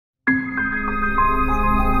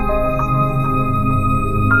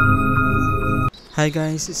Hi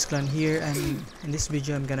guys, it's Clan here, and in this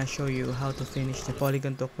video I'm gonna show you how to finish the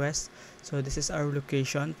Polygon 2 quest. So this is our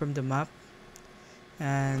location from the map,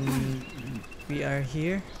 and we are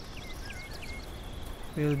here.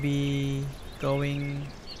 We'll be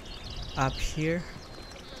going up here,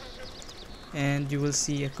 and you will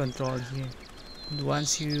see a control here. And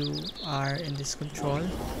once you are in this control,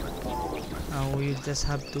 you just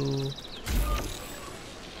have to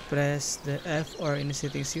press the F or any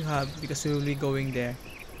settings you have, because we will be going there.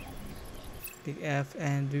 Click F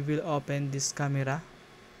and we will open this camera,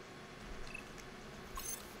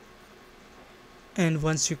 and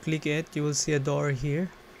once you click it you will see a door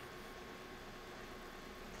here.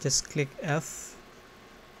 Just click F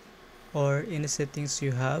or any settings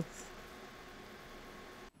you have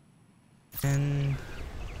and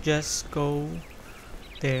just go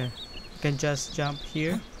there. You can just jump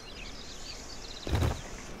here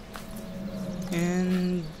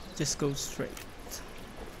and just go straight.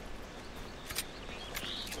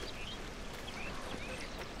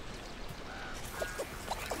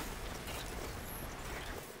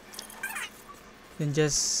 Then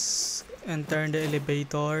just enter the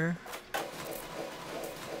elevator.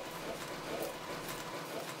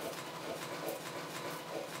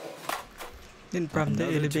 Then from the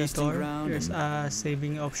elevator, there's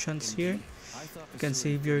saving options here. You can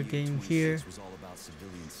save your game here,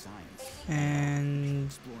 and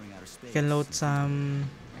you can load some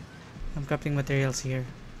crafting materials here.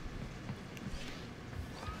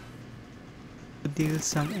 Deal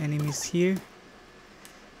some enemies here,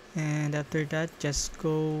 and after that just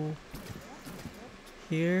go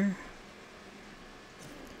here,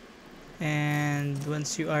 and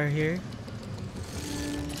once you are here,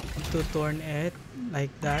 to turn it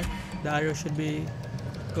like that, the arrow should be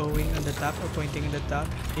going on the top or pointing in the top.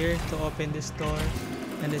 Here to open this door,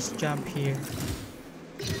 and just jump here.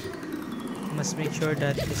 You must make sure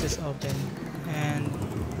that this is open, and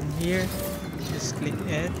here just click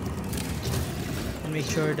it and make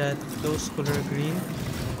sure that those color green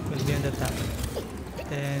will be on the top.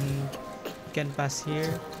 Then you can pass here,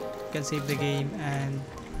 you can save the game and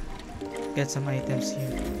get some items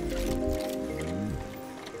here.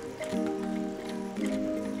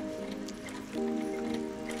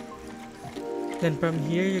 Then from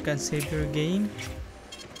here you can save your game,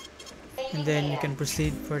 and then you can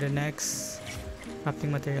proceed for the next crafting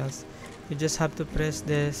materials. You just have to press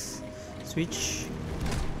this switch,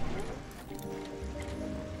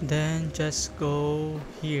 then just go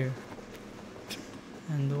here,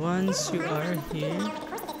 and once you are here,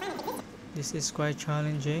 this is quite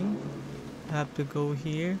challenging. You have to go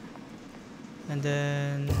here and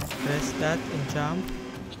then press that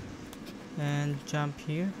and jump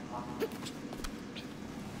here,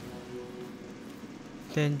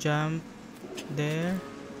 then jump there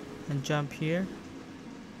and jump here,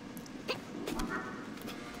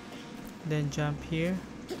 then jump here,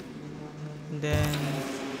 and then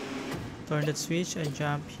turn that switch and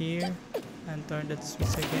jump here, and turn that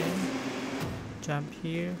switch again, jump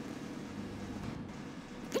here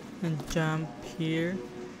and jump here.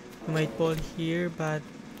 You might fall here, but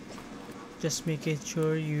just make it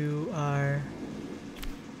sure you are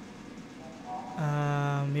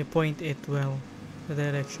you point it well, the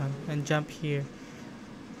direction, and jump here.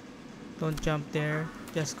 Don't jump there,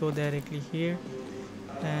 just go directly here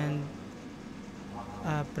and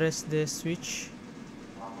press this switch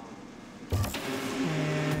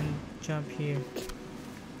and jump here,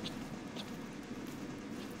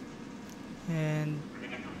 and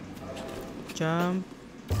jump,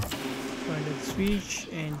 turn the switch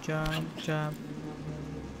and jump,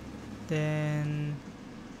 then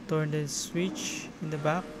turn the switch in the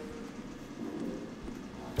back,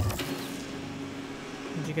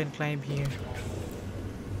 and you can climb here.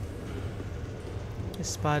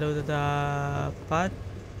 Just follow the path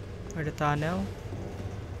or the tunnel,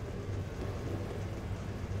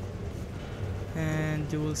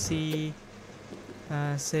 and you will see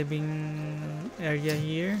saving area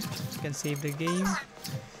here. You can save the game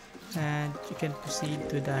and you can proceed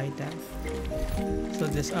to the item. So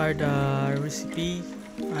these are the recipe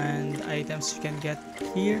and items you can get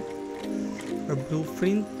here, or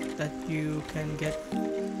blueprint that you can get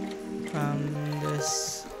from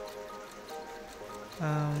this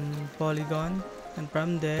Polygon, and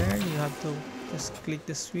from there you have to just click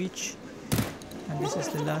the switch, and this is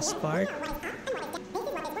the last part.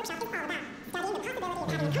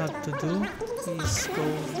 What you have to do is go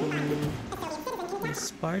to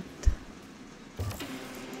this part.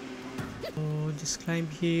 So just climb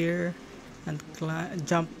here and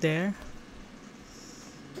jump there,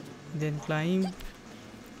 then climb,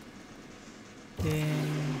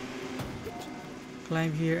 then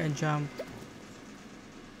climb here and jump.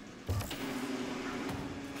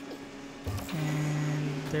 And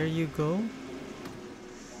there you go.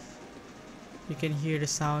 You can hear the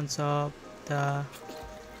sounds of the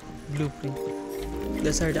blueprint.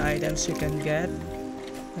 These are the items you can get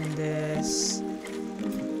in this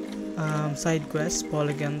side quest,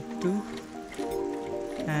 Polygon 2.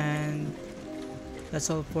 And that's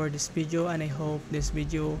all for this video, and I hope this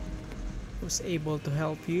video was able to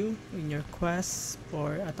help you in your quest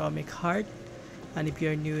for Atomic Heart. And if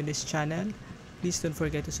you're new in this channel, please don't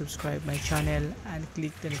forget to subscribe my channel and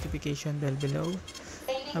click the notification bell below.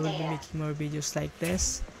 I will be making more videos like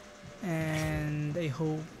this, and I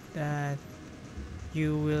hope that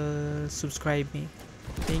you will subscribe me.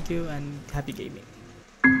 Thank you and happy gaming.